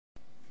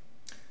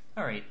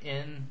Alright,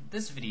 in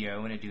this video I'm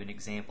going to do an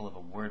example of a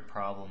word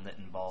problem that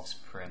involves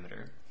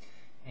perimeter.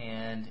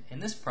 And in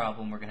this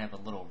problem we're going to have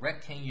a little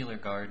rectangular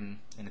garden,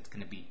 and it's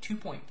going to be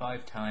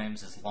 2.5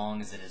 times as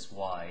long as it is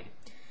wide.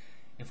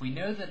 If we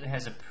know that it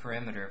has a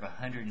perimeter of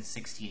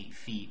 168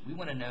 feet, we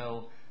want to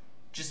know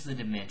just the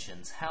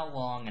dimensions. How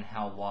long and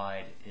how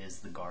wide is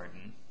the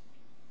garden?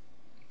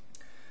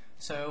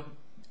 So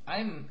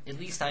I'm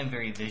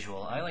very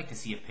visual. I like to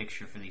see a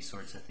picture for these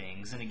sorts of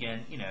things, and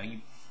again, you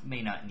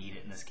may not need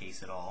it in this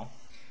case at all.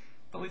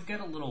 But we've got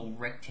a little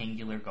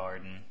rectangular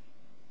garden,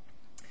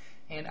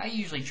 and I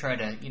usually try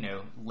to,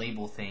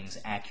 label things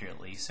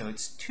accurately. So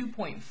it's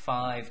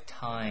 2.5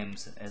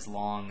 times as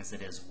long as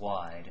it is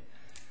wide.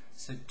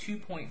 So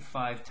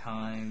 2.5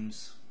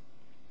 times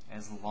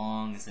as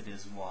long as it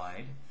is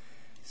wide.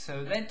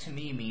 So that to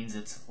me means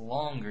it's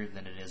longer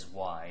than it is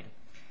wide.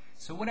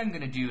 So what I'm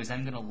going to do is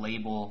I'm going to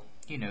label,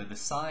 the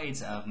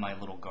sides of my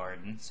little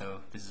garden. So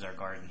this is our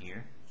garden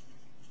here.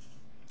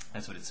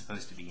 That's what it's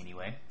supposed to be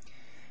anyway.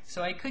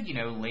 So I could,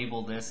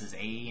 label this as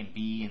A and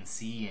B and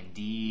C and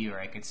D, or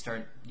I could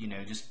start,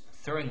 just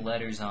throwing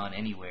letters on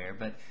anywhere.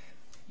 But,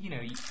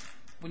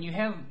 when you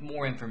have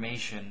more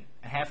information,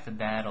 half the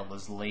battle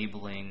is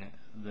labeling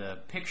the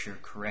picture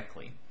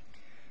correctly.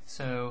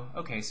 So,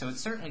 okay, so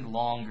it's certainly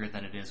longer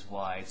than it is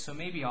wide, so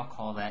maybe I'll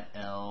call that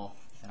L,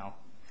 and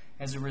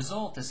as a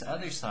result, this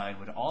other side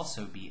would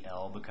also be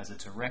L because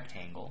it's a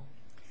rectangle.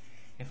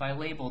 If I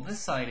label this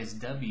side as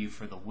W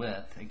for the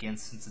width, again,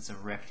 since it's a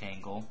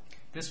rectangle,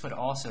 this would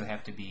also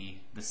have to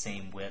be the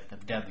same width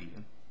of W.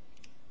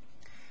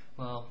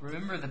 Well,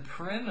 remember the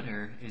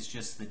perimeter is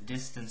just the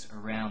distance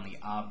around the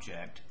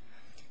object.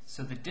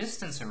 So the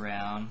distance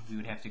around, we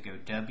would have to go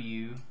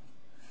W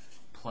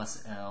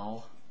plus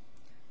L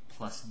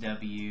plus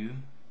W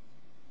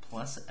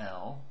plus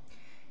L.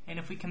 And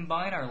if we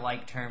combine our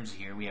like terms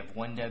here, we have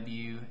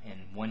 1W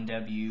and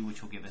 1W,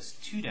 which will give us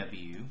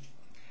 2W.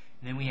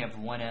 And then we have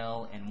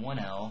 1L and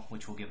 1L,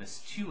 which will give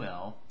us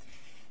 2L.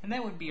 And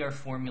that would be our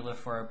formula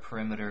for our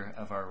perimeter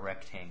of our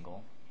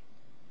rectangle.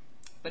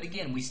 But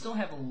again, we still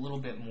have a little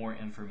bit more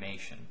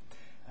information.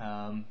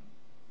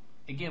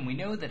 Again, we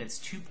know that it's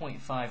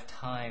 2.5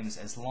 times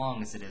as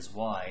long as it is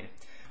wide.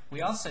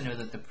 We also know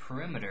that the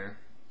perimeter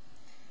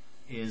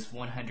is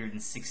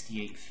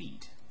 168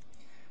 feet.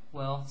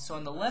 Well, so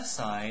on the left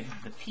side,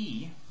 the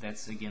P,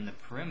 that's again the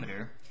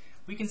perimeter,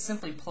 we can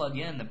simply plug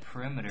in the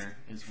perimeter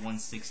is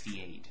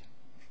 168.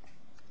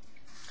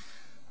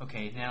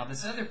 Okay, now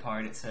this other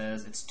part, it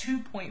says it's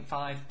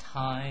 2.5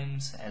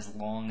 times as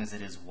long as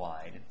it is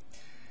wide.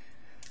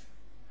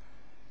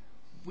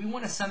 We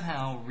want to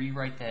somehow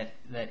rewrite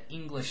that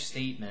English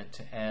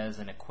statement as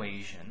an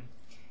equation.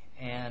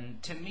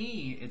 And to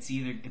me, it's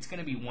going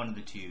to be one of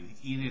the two.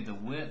 Either the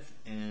width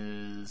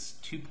is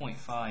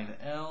 2.5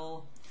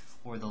 L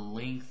or the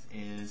length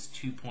is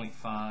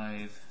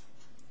 2.5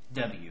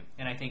 W.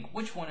 And I think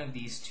which one of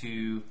these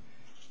two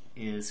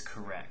is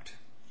correct?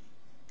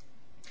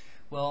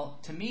 Well,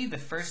 to me, the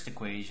first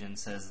equation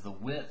says the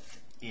width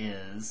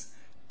is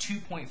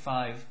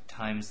 2.5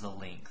 times the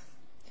length.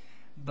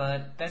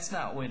 But that's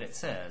not what it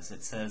says.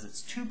 It says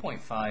it's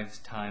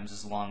 2.5 times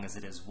as long as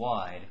it is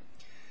wide.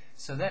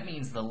 So that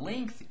means the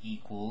length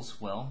equals,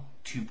 well,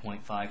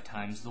 2.5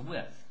 times the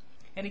width.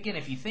 And again,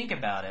 if you think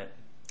about it,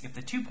 if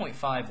the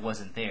 2.5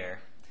 wasn't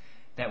there,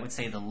 that would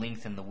say the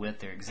length and the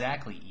width are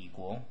exactly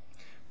equal.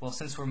 Well,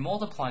 since we're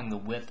multiplying the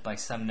width by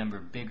some number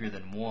bigger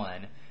than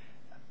 1,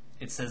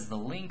 it says the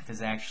length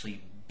is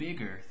actually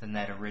bigger than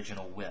that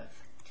original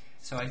width.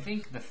 So I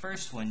think the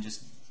first one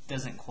just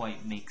doesn't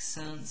quite make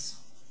sense.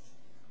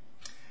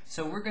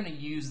 So we're going to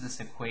use this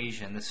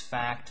equation, this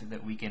fact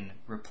that we can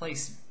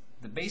replace,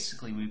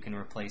 basically we can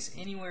replace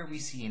anywhere we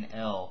see an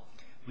L,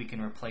 we can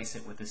replace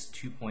it with this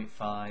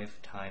 2.5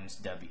 times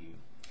W.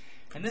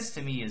 And this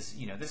to me is,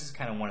 this is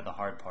kind of one of the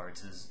hard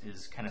parts,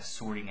 is kind of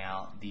sorting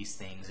out these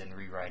things and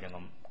rewriting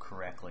them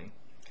correctly.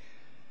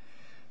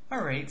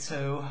 Alright,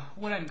 so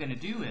what I'm going to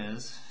do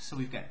is, so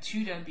we've got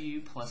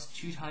 2W plus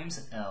 2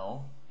 times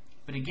L,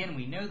 but again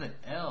we know that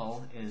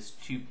L is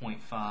 2.5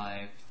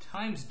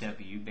 times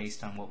W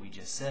based on what we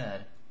just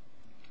said.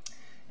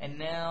 And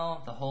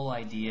now the whole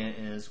idea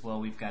is, well,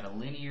 we've got a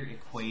linear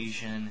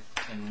equation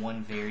in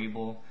one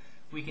variable.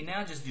 We can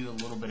now just do a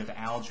little bit of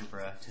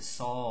algebra to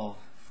solve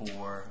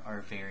for our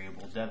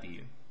variable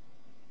W.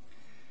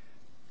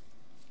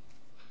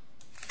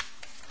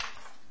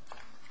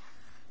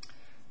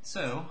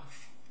 So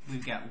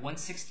we've got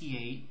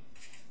 168,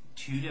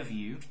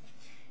 2W.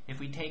 If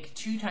we take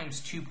 2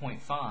 times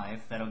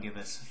 2.5, that'll give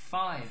us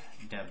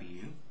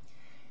 5W.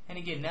 And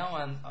again,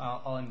 now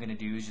all I'm going to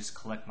do is just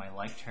collect my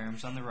like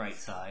terms on the right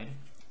side.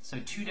 So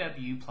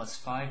 2W plus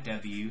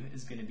 5W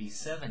is going to be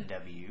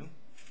 7W.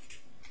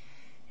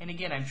 And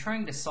again, I'm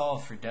trying to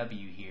solve for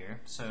W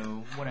here,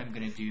 so what I'm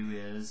going to do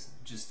is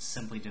just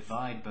simply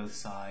divide both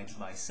sides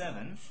by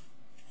 7.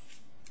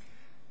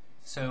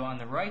 So on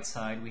the right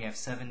side, we have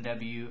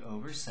 7W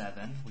over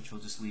 7, which will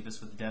just leave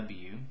us with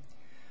W.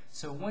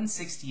 So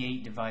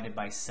 168 divided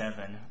by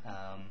 7,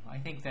 I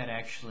think that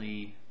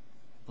actually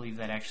believe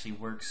that actually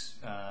works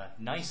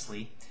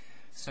nicely.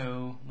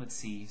 So let's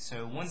see,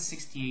 so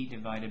 168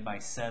 divided by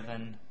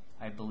 7,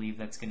 I believe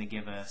that's going to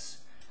give us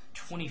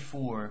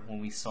 24 when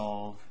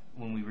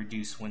we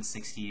reduce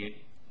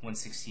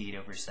 168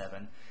 over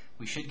 7.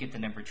 We should get the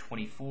number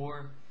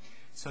 24.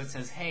 So it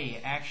says,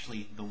 hey,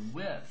 actually the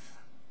width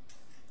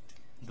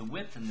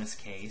in this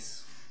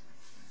case,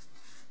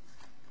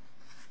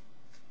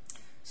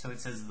 so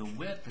it says the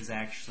width is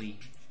actually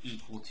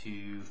equal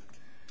to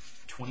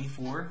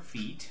 24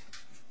 feet,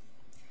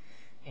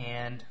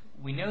 and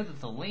we know that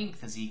the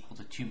length is equal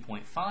to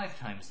 2.5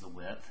 times the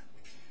width,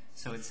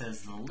 so it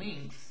says the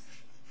length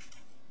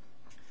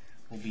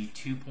will be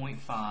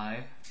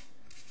 2.5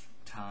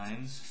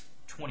 times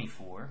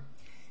 24,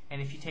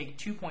 and if you take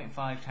 2.5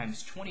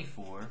 times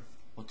 24,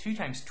 well, 2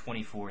 times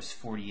 24 is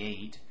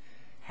 48,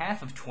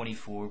 half of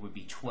 24 would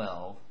be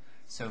 12,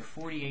 so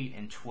 48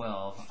 and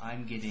 12,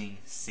 I'm getting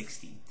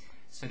 60.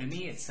 So to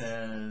me it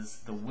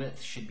says the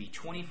width should be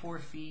 24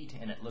 feet,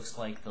 and it looks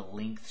like the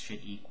length should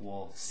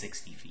equal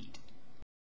 60 feet.